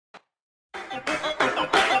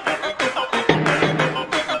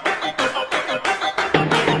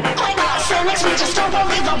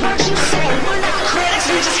you say. We're not critics,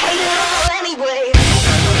 we just hate it all anyway.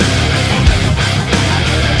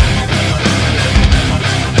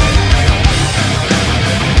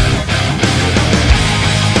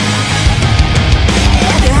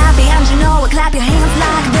 If you're happy and you know it, clap your hands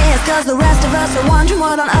like this, cause the rest of us are wondering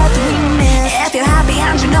what on earth we miss. If you're happy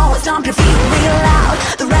and you know it, stomp your feet real loud.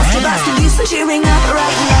 The rest of us can use some cheering up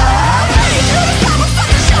right now. Ready to the top, we're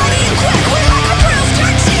fucking shouty and quick. We're like a real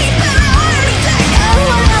start cheap and anything.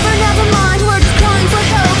 Whatever, never mind, we're just crying for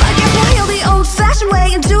help. I guess we'll heal the old-fashioned way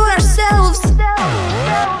and do it ourselves.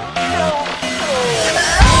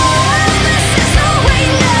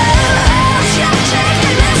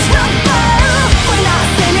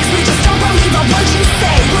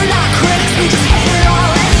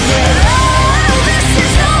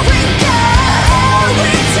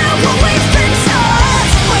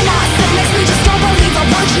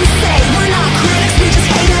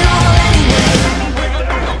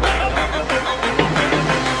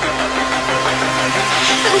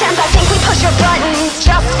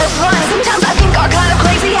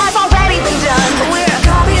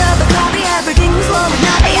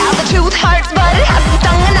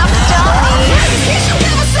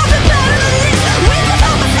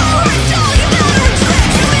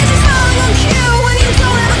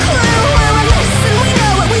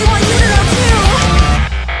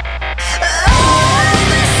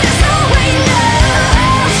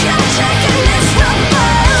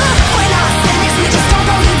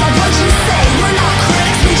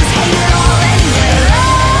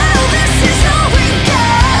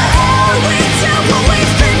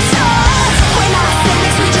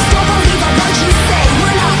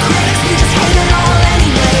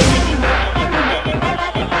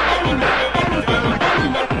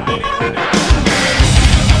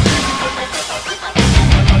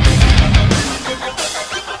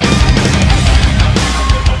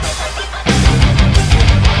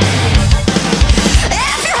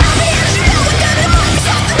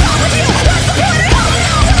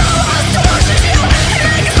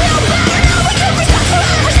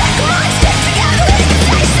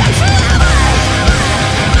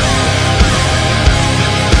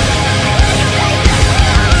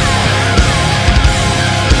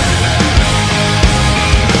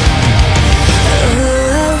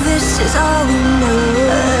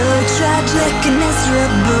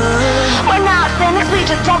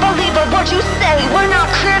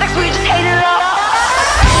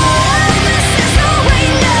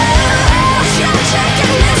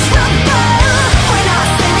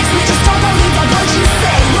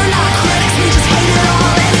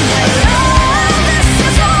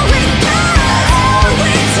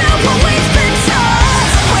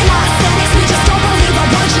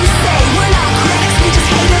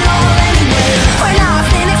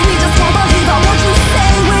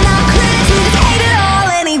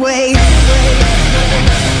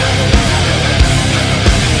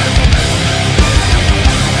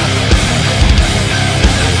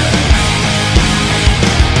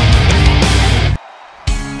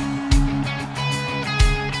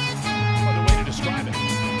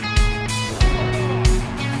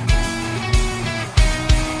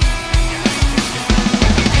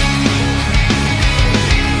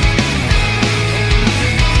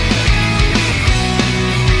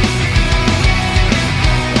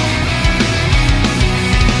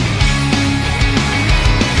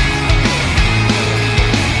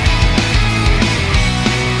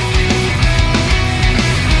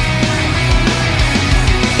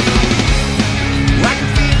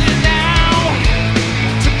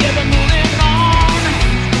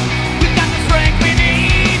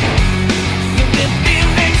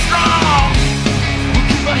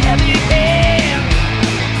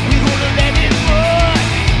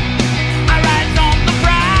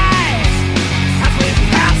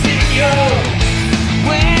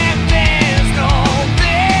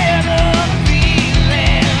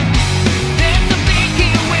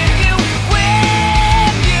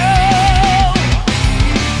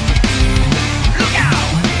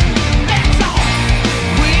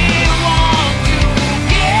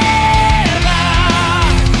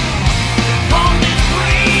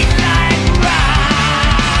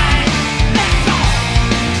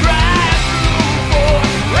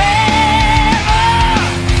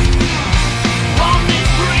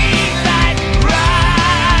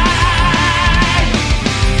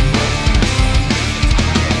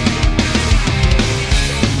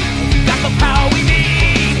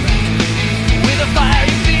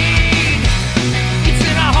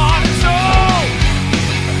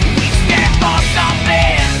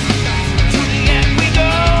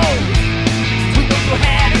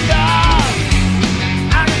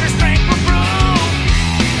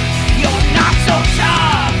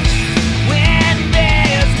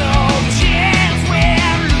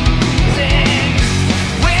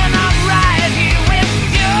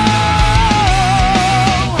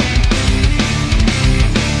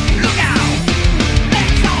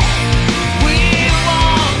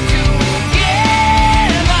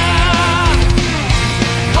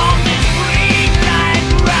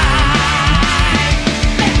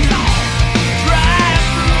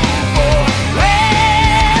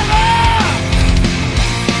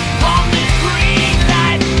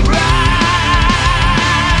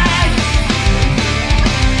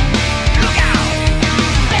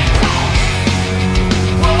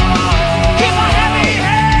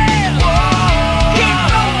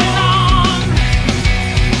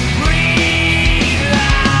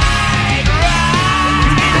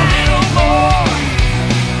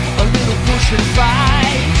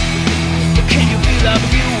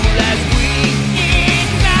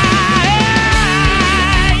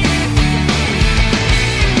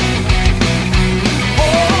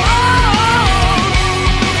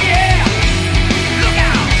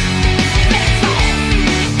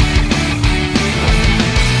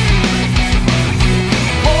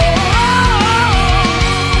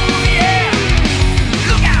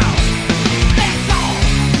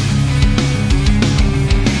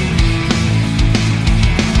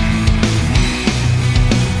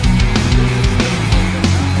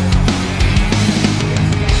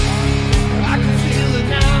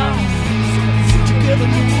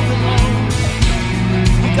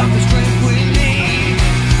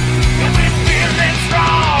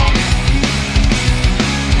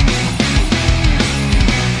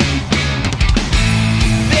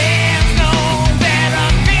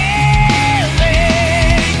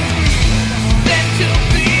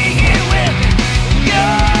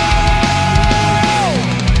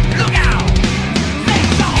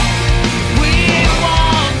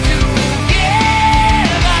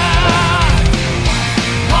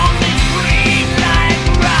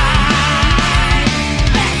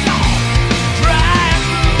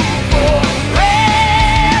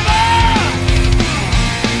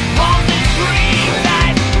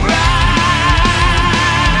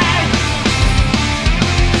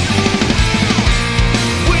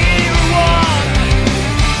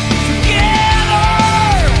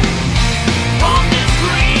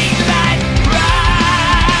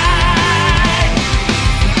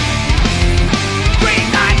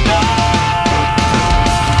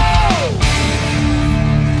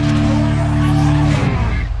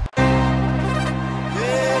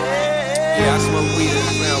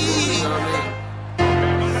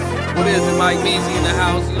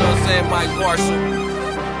 know what I'm saying? Mike Marshall.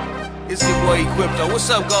 It's your boy Crypto. What's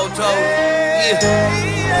up, Gold Toes? Yeah.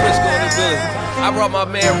 Frisco in the building. I brought my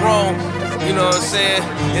man Rome, you know what I'm saying?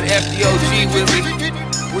 And FDOG with me.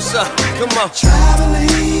 What's up? Come on.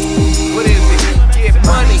 What is it? Get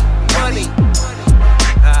money, money.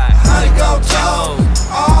 Alright. Honey Gold Toes,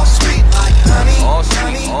 all sweet like honey. All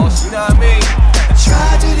sweet, all sweet. You know what I mean?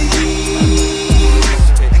 Tragedies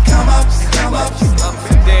and come ups, ups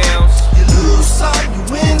and downs. You lose some, you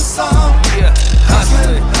win some. Yeah,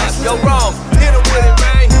 hustling. Yo, Rome, hit him with it,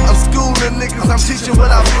 man. I'm schooling niggas, I'm teaching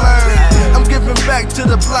what I've learned. I'm giving back to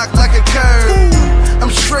the block like a curve. I'm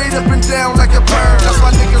straight up and down like a bird. That's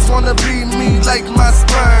why niggas wanna be me like my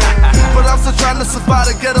sperm. But I'm still trying to survive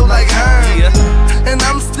the ghetto like her. And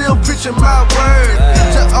I'm still preaching my word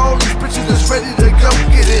to all these bitches that's ready to go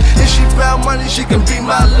get it. If she found money, she can be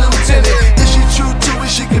my lieutenant. If she true to it,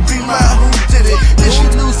 she can be my who did it. If she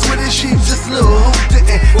loose with it, she just little who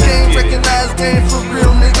didn't. Can't recognize game for real,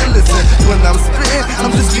 nigga. Listen, when I'm spitting,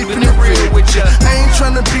 I'm just keeping it real with ya. I ain't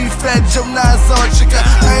tryna be Fat Joe, Nas or Chica.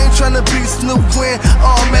 I ain't tryna be Snoop Quinn,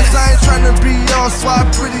 all mess. I ain't tryna be all swag,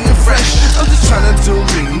 pretty and fresh. I'm just tryna do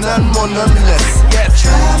me, none more, none less. Yes,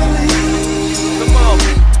 Traveling. come on.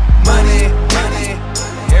 Money, money.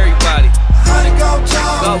 Everybody. Honey Gold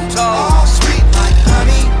Toes, all sweet like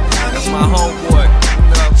honey. That's my homeboy.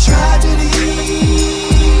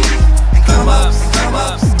 Tragedy and come ups,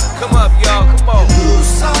 Come up, y'all. Come on. you lose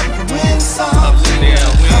some, you win some. Ups and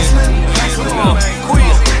downs. Hustling, Come on.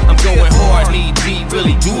 Queen. I'm going hard, knee deep,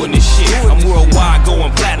 really doing this shit. I'm worldwide,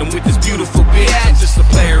 going platinum with this beautiful bitch. I'm just a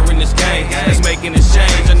player in this game that's making this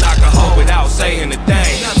change. I knock a hoe without saying a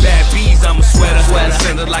thing. Bad bees, I'm a sweater.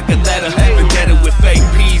 Send it like a letter. Vendetta with fake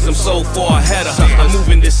peas, I'm so far ahead of her. I'm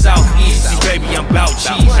moving this southeast, see, baby, I'm bout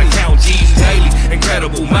cheese. I count G's daily,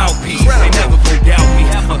 incredible mouthpiece. They never gon' doubt me.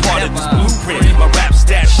 I'm part of this blueprint. My rap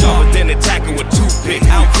stats sharper than attacker with toothpick.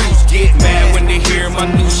 How crews get mad when they hear my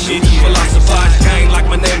new shit. Philosophize gang like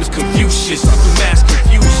my name is Confucius. Through mass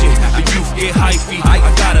confusion, the youth get hyphy. I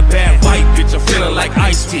got a bad white bitch, I'm feeling like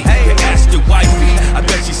iced tea. They ask the wifey, I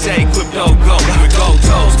bet she say Crypto go with Gold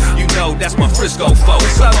Toes. You know that's my Frisco folks.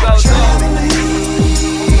 What's up, Gold Toes?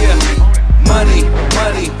 Yeah, money,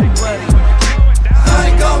 money, money.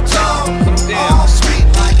 Honey Gold Toes, all sweet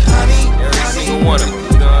like honey. Every single one of them,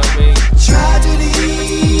 you know what I mean? Tragedy,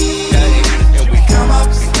 and we come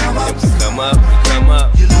ups, come up.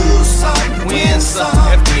 you lose some, you win some.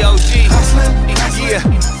 FDOG, yeah,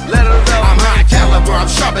 let her know. I'm high caliber, I'm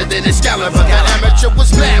sharper than Excalibur. That amateur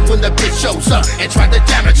was mad when the bitch shows up and tried to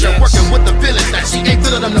damage her. Working with the villains, now she ain't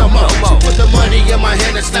feeling them no more. She put the money in my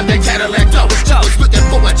hand and snapped that Cadillac door. She was looking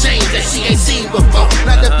for a change that she ain't seen before.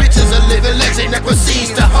 Now the bitch is a living legend that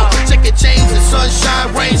proceeds to hoe. Checking chains in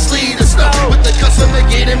sunshine, rain, sleet, or snow. With the customer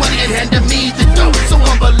getting money and handing me the dough. So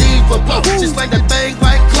unbelievable, she's like that thing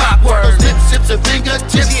like clockwork. Those lip sips and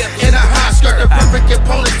fingertips in a high skirt, a perfect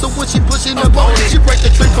component. So when she pushing the bone, she break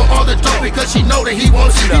the trick for all the dough because she know that he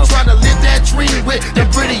wants it. He tryna live that